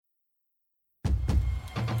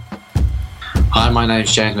Hi, my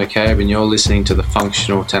name's James McCabe and you're listening to the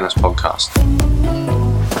Functional Tennis Podcast.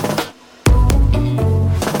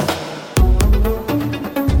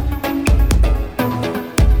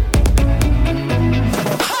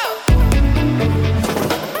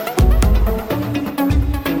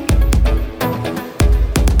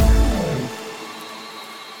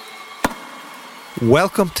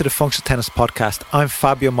 Welcome to the Functional Tennis Podcast. I'm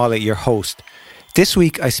Fabio Molla, your host. This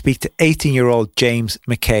week I speak to 18-year-old James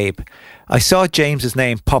McCabe. I saw James's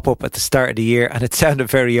name pop up at the start of the year and it sounded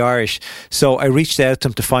very Irish, so I reached out to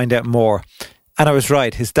him to find out more. And I was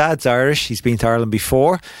right, his dad's Irish, he's been to Ireland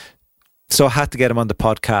before, so I had to get him on the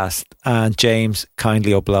podcast and James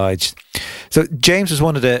kindly obliged. So James was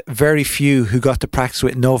one of the very few who got to practice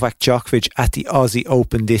with Novak Djokovic at the Aussie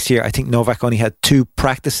Open this year. I think Novak only had 2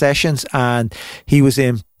 practice sessions and he was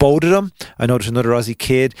in both of them. I know there's another Aussie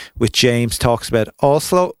kid which James talks about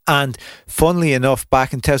also. And funnily enough,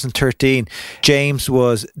 back in 2013, James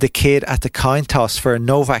was the kid at the coin toss for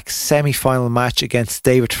Novak's semi-final match against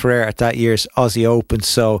David Ferrer at that year's Aussie Open.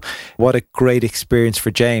 So what a great experience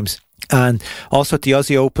for James. And also at the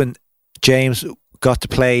Aussie Open, James got to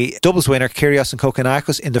play doubles winner Kyrgios and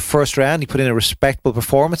Kokkinakis in the first round. He put in a respectable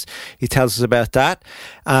performance. He tells us about that,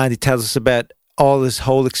 and he tells us about all his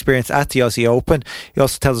whole experience at the Aussie Open. He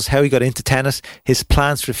also tells us how he got into tennis, his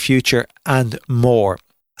plans for the future, and more.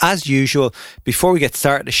 As usual, before we get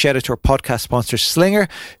started, a shout out to our podcast sponsor Slinger,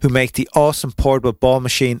 who make the awesome portable ball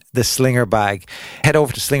machine, the Slinger Bag. Head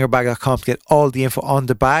over to slingerbag.com to get all the info on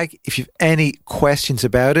the bag. If you have any questions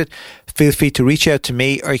about it, feel free to reach out to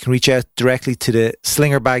me, or you can reach out directly to the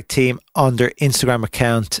Slinger Bag team on their Instagram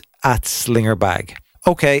account at slingerbag.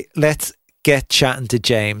 Okay, let's get chatting to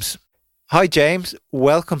James. Hi James,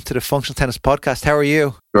 welcome to the Functional Tennis Podcast. How are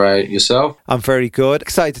you? Great, yourself? I'm very good.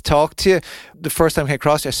 Excited to talk to you. The first time I came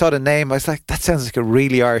across you, I saw the name. I was like, that sounds like a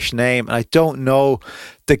really Irish name. And I don't know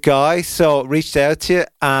the guy. So reached out to you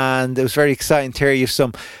and it was very exciting to hear you have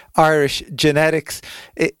some Irish genetics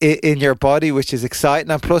in your body, which is exciting.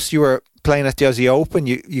 And plus you were playing at the Aussie Open.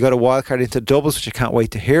 You got a wild card into doubles, which I can't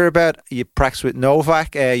wait to hear about. You practice with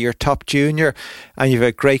Novak, you're top junior, and you've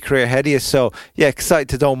a great career ahead of you. So, yeah, excited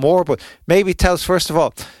to know more. But maybe tell us, first of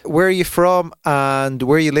all, where are you from and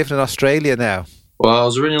where you live in Australia now? Well, I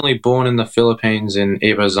was originally born in the Philippines in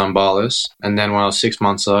Iba, Zambales. And then when I was 6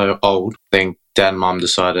 months old, I think Dad and Mum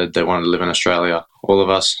decided they wanted to live in Australia. All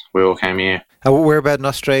of us, we all came here. Where about in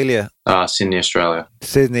Australia? Sydney, Australia.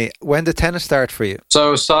 Sydney. When did tennis start for you?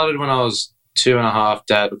 So it started when I was 2.5,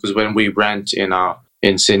 Dad, because when we rent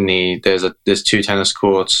in Sydney, there's 2 tennis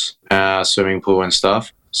courts, swimming pool and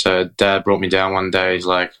stuff. So Dad brought me down one day. He's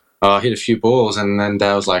like, "Oh, I hit a few balls," and then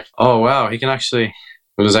Dad was like, "Oh wow, he can actually."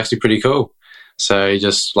 It was actually pretty cool. So he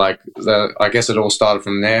just I guess it all started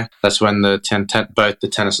from there. That's when both the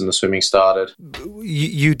tennis and the swimming started.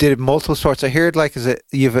 You did multiple sports. I heard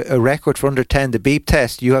you have a record for under 10, the beep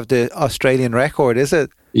test. You have the Australian record, is it?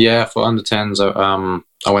 Yeah, for under 10s,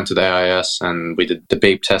 I went to the AIS and we did the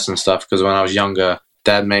beep test and stuff. Because when I was younger,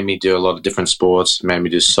 Dad made me do a lot of different sports. Made me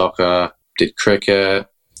do soccer, did cricket,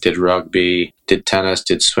 did rugby, did tennis,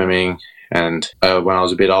 did swimming. And when I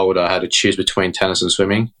was a bit older, I had to choose between tennis and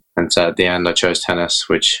swimming. And so at the end, I chose tennis,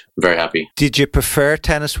 which I'm very happy. Did you prefer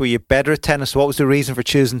tennis? Were you better at tennis? What was the reason for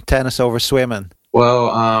choosing tennis over swimming? Well,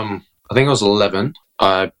 I think I was 11.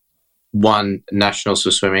 I won nationals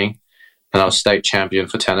for swimming, and I was state champion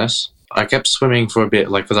for tennis. I kept swimming for a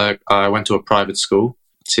bit, because I went to a private school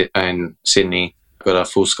in Sydney. I got a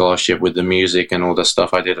full scholarship with the music and all the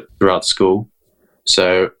stuff I did throughout school.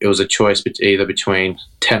 So it was a choice either between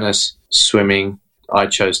tennis, swimming. I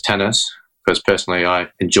chose tennis, because personally I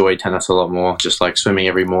enjoy tennis a lot more, just like swimming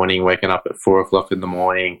every morning, waking up at 4 o'clock in the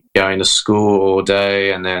morning, going to school all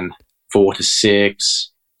day, and then 4 to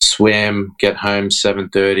 6, swim, get home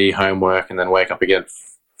 7:30, homework, and then wake up again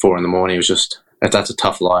 4 in the morning. It was just, that's a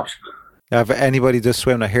tough life. If anybody does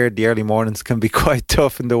swim, I heard the early mornings can be quite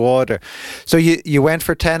tough in the water. So you went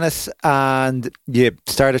for tennis and you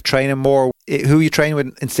started training more. Who were you training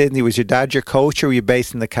with in Sydney? Was your dad your coach, or were you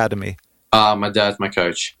based in the academy? My dad's my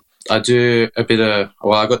coach. I do a bit of,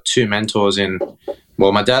 I got 2 mentors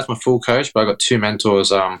my dad's my full coach, but I got 2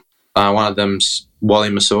 mentors. One of them's Wally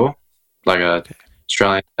Massour,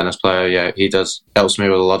 Australian tennis player. Yeah, he helps me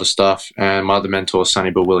with a lot of stuff. And my other mentor is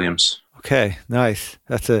Sonny Bill Williams. Okay, nice.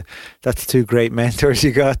 That's 2 great mentors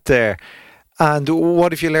you got there. And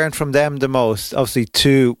what have you learned from them the most? Obviously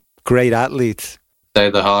 2 great athletes.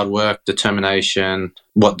 The hard work, determination,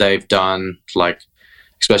 what they've done,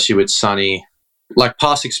 especially with Sonny,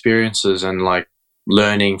 past experiences and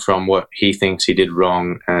learning from what he thinks he did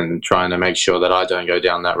wrong and trying to make sure that I don't go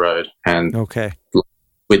down that road. And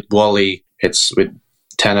with Wally, it's with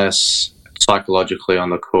tennis, psychologically on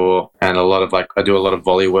the court, and a lot of I do a lot of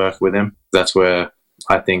volley work with him. That's where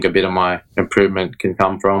I think a bit of my improvement can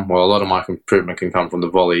come from. Well, a lot of my improvement can come from the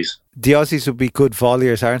volleys. The Aussies would be good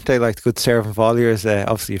volleyers, aren't they? Like good serving volleyers.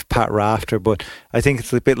 Obviously, you've Pat Rafter, but I think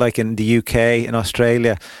it's a bit like in the UK, in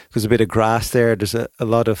Australia, there's a bit of grass there. There's a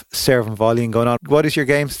lot of serving volleying going on. What is your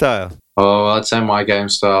game style? Oh, I'd say my game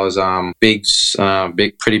style is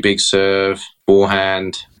pretty big serve,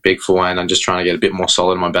 forehand, big forehand. I'm just trying to get a bit more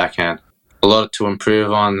solid in my backhand. A lot to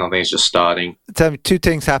improve on. I think it's just starting. Tell me, two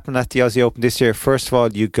things happened at the Aussie Open this year. First of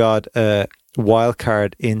all, you got a wild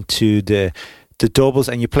card into the doubles,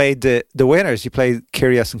 and you played the winners. You played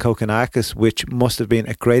Kyrgios and Kokkinakis, which must have been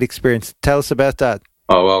a great experience. Tell us about that.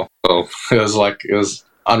 Oh well, it was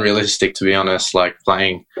unrealistic, to be honest. Like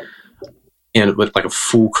playing with like a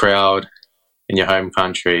full crowd in your home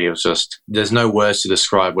country. It was just, there's no words to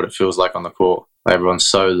describe what it feels like on the court. Everyone's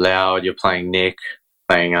so loud. You're playing Nick,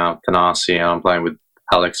 playing Tanasi, and I'm playing with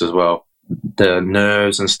Alex as well. The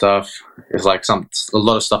nerves and stuff is like a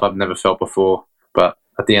lot of stuff I've never felt before. But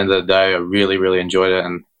at the end of the day, I really, really enjoyed it,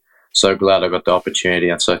 and so glad I got the opportunity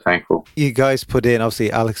and so thankful. You guys put in, obviously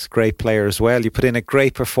Alex, a great player as well. You put in a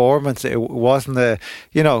great performance. It wasn't it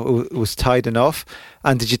was tight enough.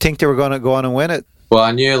 And did you think they were going to go on and win it? Well,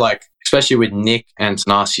 I knew, like, especially with Nick and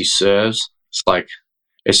Tanasi serves,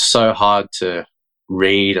 it's so hard to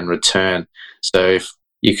read and return. So if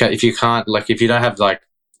you don't have like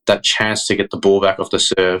that chance to get the ball back off the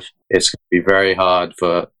serve, it's going to be very hard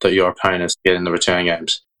for your opponents to get in the return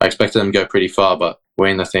games. I expected them to go pretty far, but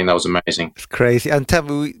winning the thing, that was amazing. It's crazy. And tell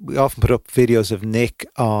me, we often put up videos of Nick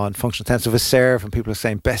on functional tennis of his serve, and people are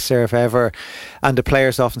saying best serve ever, and the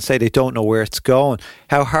players often say they don't know where it's going.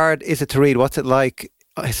 How hard is it to read? What's it like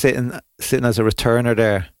sitting as a returner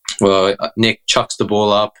there? Well, Nick chucks the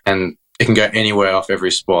ball up, and it can go anywhere off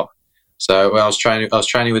every spot. So when I was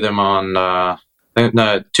training with him on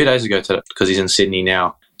 2 days ago, because he's in Sydney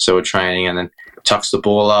now. So we're training, and then chucks the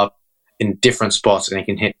ball up in different spots, and he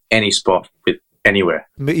can hit any spot with anywhere.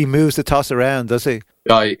 He moves the toss around, does he?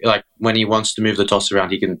 Like when he wants to move the toss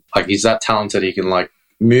around, he can, like, he's that talented. He can like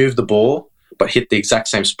move the ball, but hit the exact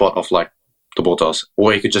same spot off like the ball toss,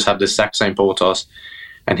 or he could just have the exact same ball toss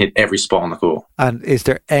and hit every spot on the court. And is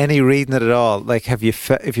there any reading it at all? Like, have you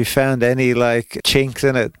found any like chinks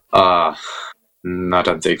in it? No, I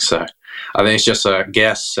don't think so. I think it's just a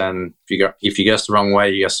guess, and if you guess the wrong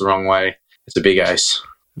way, you guess the wrong way. It's a big ace.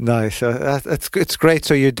 Nice. It's great.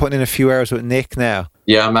 So you're putting in a few hours with Nick now?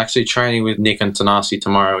 Yeah, I'm actually training with Nick and Tanasi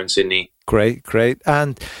tomorrow in Sydney. Great.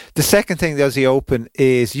 And the second thing, the Aussie Open,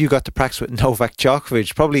 is you got to practice with Novak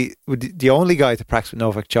Djokovic. Probably the only guy to practice with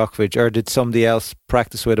Novak Djokovic, or did somebody else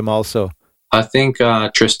practice with him also? I think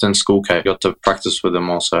Tristan Schoolcake got to practice with him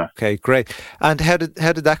also. Okay, great. And how did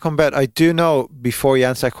that come about? I do know, before you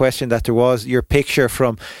answer that question, that there was your picture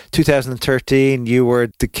from 2013. You were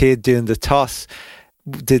the kid doing the toss.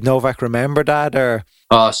 Did Novak remember that, or?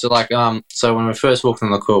 So when we first walked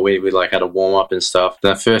on the court, we like had a warm up and stuff.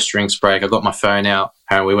 The first drinks break, I got my phone out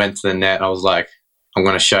and we went to the net. I was like, I'm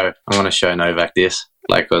gonna show Novak this.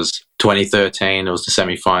 Like, it was 2013. It was the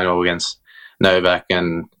semi-final against Novak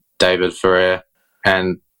and David Ferrer.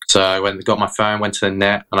 And so I got my phone, went to the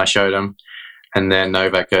net, and I showed him. And then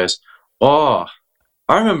Novak goes, "Oh,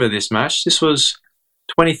 I remember this match. This was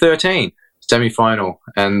 2013." Semi-final.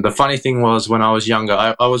 And the funny thing was, when I was younger,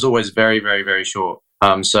 I was always very, very, very short.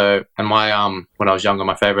 When I was younger,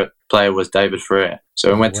 my favorite player was David Ferrer.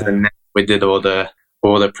 So we went to the net. We did all the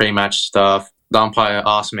pre-match stuff. The umpire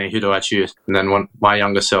asked me, "Who do I choose?" And then when my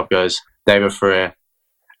younger self goes, "David Ferrer,"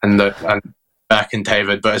 and Novak and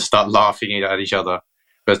David both start laughing at each other,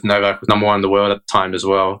 because Novak was number one in the world at the time as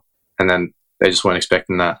well. And then they just weren't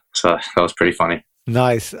expecting that. So that was pretty funny.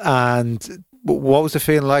 Nice. And what was the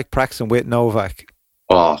feeling like practicing with Novak?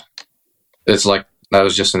 Oh, it's like, that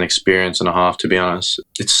was just an experience and a half, to be honest.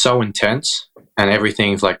 It's so intense, and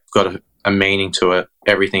everything's like got a meaning to it,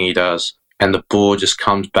 everything he does. And the ball just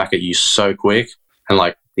comes back at you so quick, and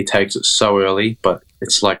like he takes it so early, but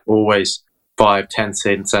it's like always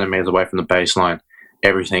 5-10 centimeters away from the baseline.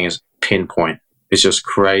 Everything is pinpoint. It's just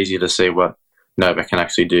crazy to see what Novak can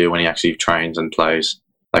actually do when he actually trains and plays.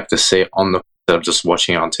 Like, to see it on the, instead of just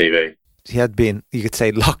watching it on TV. He had been, you could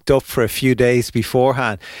say, locked up for a few days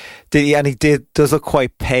beforehand. He does look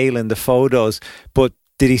quite pale in the photos, but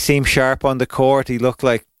did he seem sharp on the court? He looked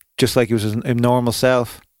just like he was his normal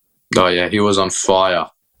self. Oh yeah, he was on fire.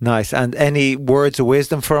 Nice. And any words of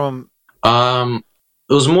wisdom from him?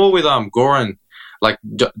 It was more with Goran. Like,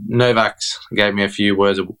 Novak gave me a few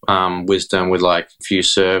words of wisdom with like a few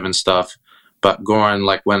serve and stuff. But Goran,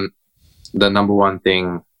 like, when the number one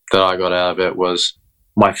thing that I got out of it was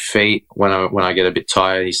my feet. When I get a bit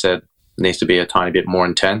tired, he said, it needs to be a tiny bit more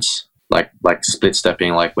intense, like split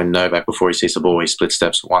stepping. Like when Novak, before he sees the ball, he split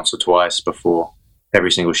steps once or twice before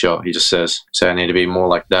every single shot. He just says, so I need to be more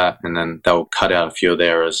like that, and then they'll cut out a few of the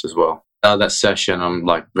errors as well. Out of that session, I'm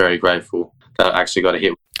like very grateful that I actually got a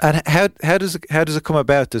hit. And how does it come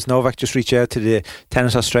about? Does Novak just reach out to the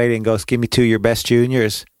Tennis Australia and goes, "Give me 2 of your best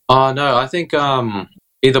juniors"? Oh no, I think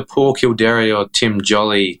either Paul Kildare or Tim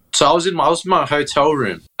Jolly. So I was in my hotel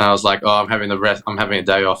room, and I was like, "Oh, I'm having a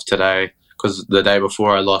day off today," because the day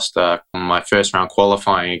before I lost my first round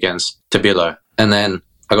qualifying against Tabilo, and then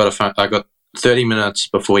I got 30 minutes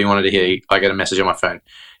before he wanted to hit. I get a message on my phone.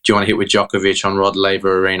 Do you want to hit with Djokovic on Rod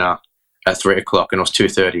Laver Arena at 3:00? And it was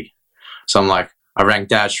 2:30. So I'm like, I rang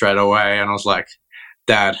Dad straight away, and I was like,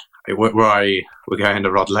 "Dad, where are you? We're going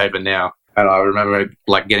to Rod Laver now." And I remember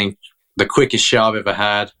like getting the quickest shower I've ever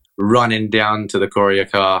had, running down to the courier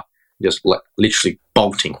car, just literally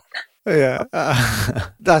bolting. Yeah,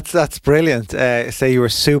 that's brilliant. So you were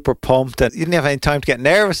super pumped, and you didn't have any time to get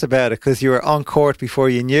nervous about it because you were on court before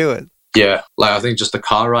you knew it. Yeah, like I think just the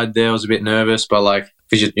car ride there was a bit nervous, but like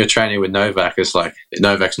because you're training with Novak, it's like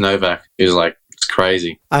Novak's Novak. He's like, it's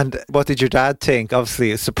crazy. And what did your dad think?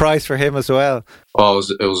 Obviously, a surprise for him as well. Oh,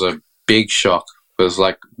 it was a big shock. It was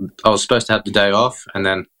like I was supposed to have the day off, and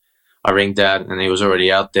then I ring Dad, and he was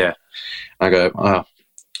already out there. I go, "Oh,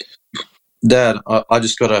 Dad, I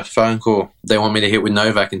just got a phone call. They want me to hit with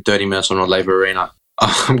Novak in 30 minutes on Rod Laver Arena."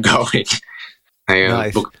 I'm going.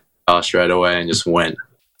 I booked the car straight away and just went.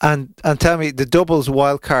 And tell me, the doubles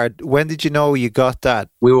wild card, when did you know you got that?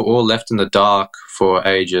 We were all left in the dark for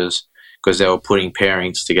ages because they were putting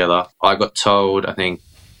pairings together. I got told, I think,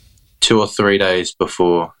 2 or 3 days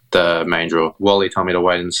before the main draw. Wally told me to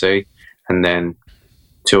wait and see. And then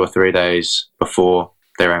 2 or 3 days before,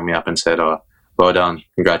 they rang me up and said, "Oh, well done.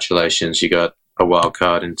 Congratulations. You got a wild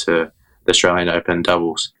card into the Australian Open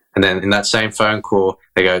doubles." And then in that same phone call,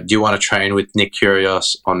 they go, "Do you want to train with Nick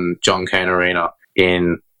Kyrgios on John Cain Arena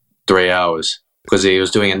in 3 hours?" Because he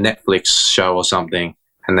was doing a Netflix show or something,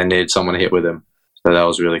 and they needed someone to hit with him. So that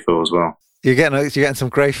was really cool as well. You're getting some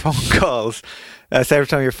great phone calls. So every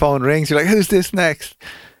time your phone rings, you're like, "Who's this next?"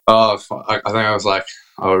 Oh, I think I was like,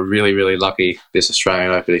 really, really lucky this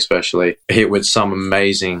Australian Open especially. I hit with some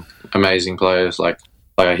amazing players. Like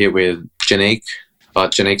I hit with Jannik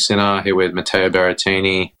Sinner. I hit with Matteo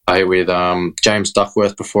Berrettini. I hit with James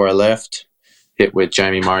Duckworth before I left. Hit with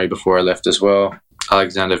Jamie Murray before I left as well.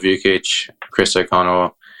 Alexander Vukic, Chris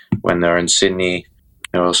O'Connor when they were in Sydney.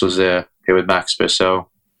 Who else was there? Hit with Max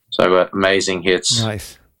Purcell. So I got amazing hits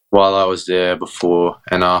while I was there, before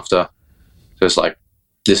and after. Just like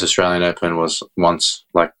this Australian Open was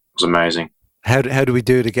amazing. How do we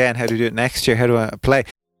do it again? How do we do it next year? How do I play?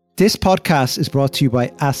 This podcast is brought to you by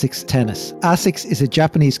ASICS Tennis. ASICS is a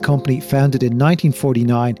Japanese company founded in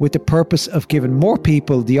 1949 with the purpose of giving more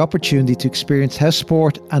people the opportunity to experience how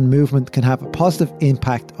sport and movement can have a positive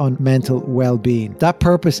impact on mental well-being. That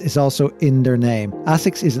purpose is also in their name.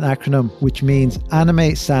 ASICS is an acronym which means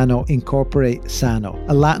Anime Sano Incorporate Sano,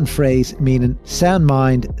 a Latin phrase meaning sound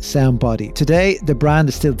mind, sound body. Today, the brand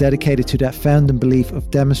is still dedicated to that founding belief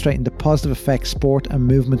of demonstrating the positive effects sport and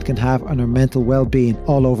movement can have on our mental well-being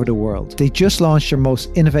all over the world. They just launched their most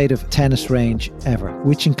innovative tennis range ever,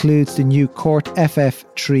 which includes the new Court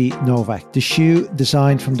FF3 Novak, the shoe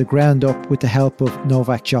designed from the ground up with the help of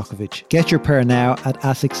Novak Djokovic. Get your pair now at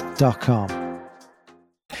asics.com.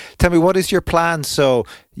 Tell me, what is your plan? So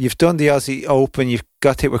you've done the Aussie Open, you've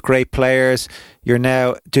got hit with great players, you're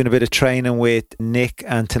now doing a bit of training with Nick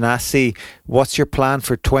and Tanasi. What's your plan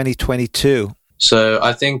for 2022? So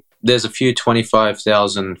I think there's a few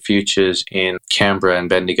 25,000 futures in Canberra and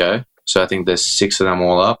Bendigo. So I think there's 6 of them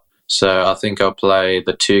all up. So I think I'll play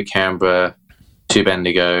the 2 Canberra, 2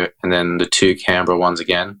 Bendigo, and then the 2 Canberra ones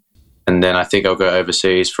again. And then I think I'll go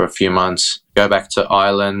overseas for a few months, go back to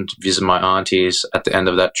Ireland, visit my aunties at the end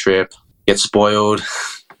of that trip, get spoiled,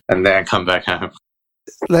 and then come back home.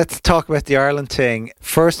 Let's talk about the Ireland thing.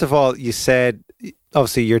 First of all, you said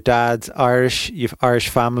obviously your dad's Irish, you've Irish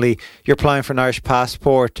family, you're applying for an Irish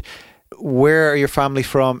passport. Where are your family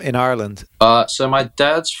from in Ireland? So my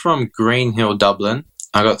dad's from Greenhill, Dublin.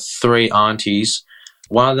 I got 3 aunties.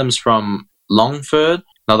 One of them's from Longford,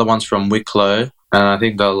 another one's from Wicklow, and I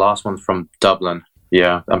think the last one's from Dublin.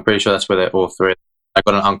 Yeah, I'm pretty sure that's where they're all 3. I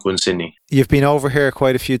got an uncle in Sydney. You've been over here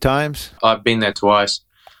quite a few times? I've been there twice.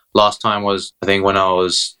 Last time was, I think, when I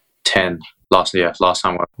was 10. Last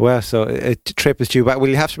time. Well, so a trip is due back. Well,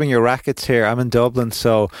 you have to bring your rackets here. I'm in Dublin,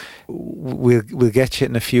 so we'll get you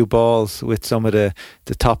in a few balls with some of the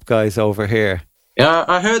top guys over here. Yeah,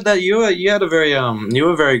 I heard that you had a very you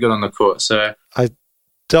were very good on the court. So I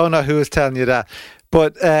don't know who was telling you that,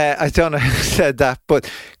 but I don't know who said that. But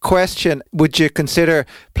question: would you consider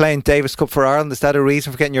playing Davis Cup for Ireland? Is that a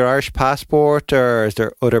reason for getting your Irish passport, or is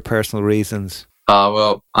there other personal reasons?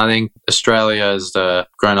 Well, I think Australia has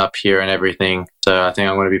grown up here and everything, so I think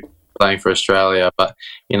I'm going to be playing for Australia. But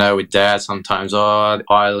with Dad, sometimes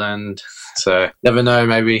Ireland. So never know,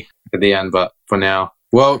 maybe at the end. But for now,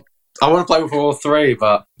 well, I want to play with all three,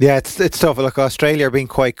 but yeah, it's tough. Look, Australia are being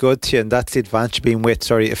quite good to you, and that's the advantage of being with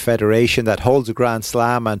a federation that holds a Grand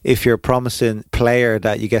Slam. And if you're a promising player,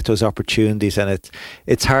 that you get those opportunities, and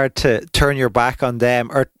it's hard to turn your back on them,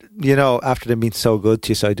 or after them being so good to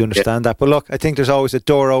you. So I do understand that. But look, I think there's always a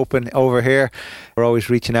door open over here. We're always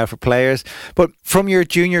reaching out for players. But from your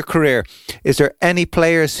junior career, is there any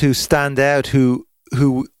players who stand out who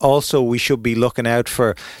also we should be looking out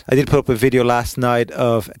for? I did put up a video last night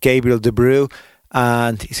of Gabriel Debreu,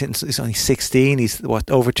 and he's only 16. He's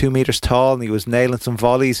over 2 meters tall, and he was nailing some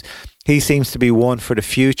volleys. He seems to be one for the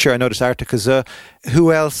future. I noticed Arta Kaza.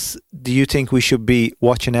 Who else do you think we should be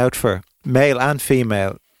watching out for, male and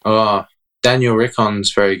female? Daniel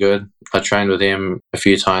Rickon's very good. I trained with him a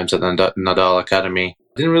few times at the Nadal Academy.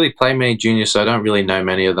 Didn't really play many juniors, so I don't really know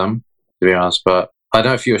many of them, to be honest, but I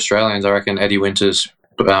know a few Australians. I reckon Eddie Winter's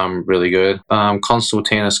really good.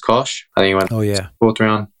 Konstantinos Kosh, I think he went fourth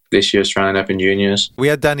round this year's Australian Open Juniors. We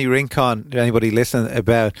had Danny Rincon, anybody listening,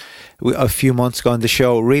 about a few months ago on the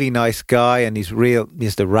show. Really nice guy, and he's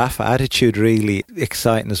the Rafa attitude, really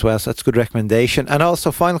exciting as well. So that's a good recommendation. And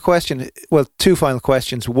also, final question. Well, two final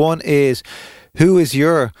questions. One is, who is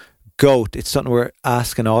your GOAT? It's something we're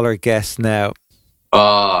asking all our guests now.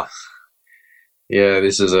 Yeah,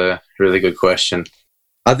 this is a really good question.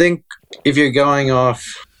 I think if you're going off,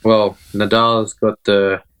 well, Nadal's got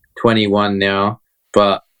the 21 now,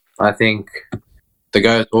 but I think the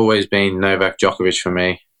GOAT's always been Novak Djokovic for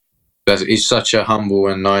me. He's such a humble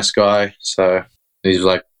and nice guy, so he's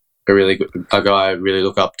like a guy I really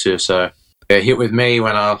look up to. So he hit with me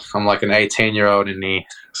when I'm like an 18-year-old,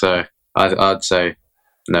 so I'd say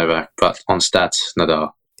Novak, but on stats,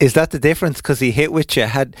 Nadal. Is that the difference? Because he hit with you.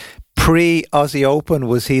 Had pre-Aussie Open,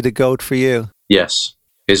 was he the GOAT for you? Yes.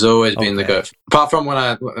 He's always been the GOAT. Apart from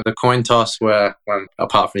the coin toss all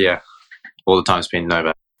the time it's been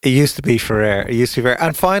Novak. It used to be Ferrer.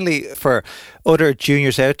 And finally, for other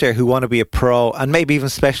juniors out there who want to be a pro, and maybe even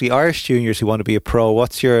especially Irish juniors who want to be a pro,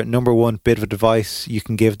 what's your number one bit of advice you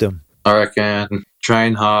can give them? I reckon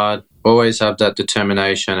train hard, always have that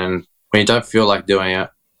determination, and when you don't feel like doing it,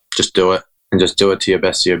 just do it, and just do it to your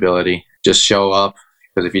best of your ability. Just show up,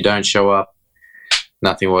 because if you don't show up,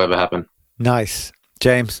 nothing will ever happen. Nice.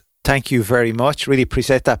 James, thank you very much. Really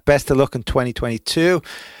appreciate that. Best of luck in 2022.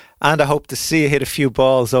 And I hope to see you hit a few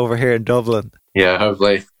balls over here in Dublin. Yeah,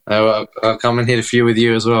 hopefully. I'll come and hit a few with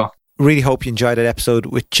you as well. Really hope you enjoyed that episode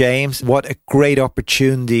with James. What a great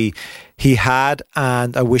opportunity he had,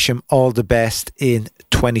 and I wish him all the best in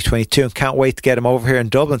 2022 and can't wait to get him over here in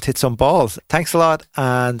Dublin to hit some balls. Thanks a lot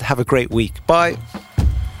and have a great week. Bye.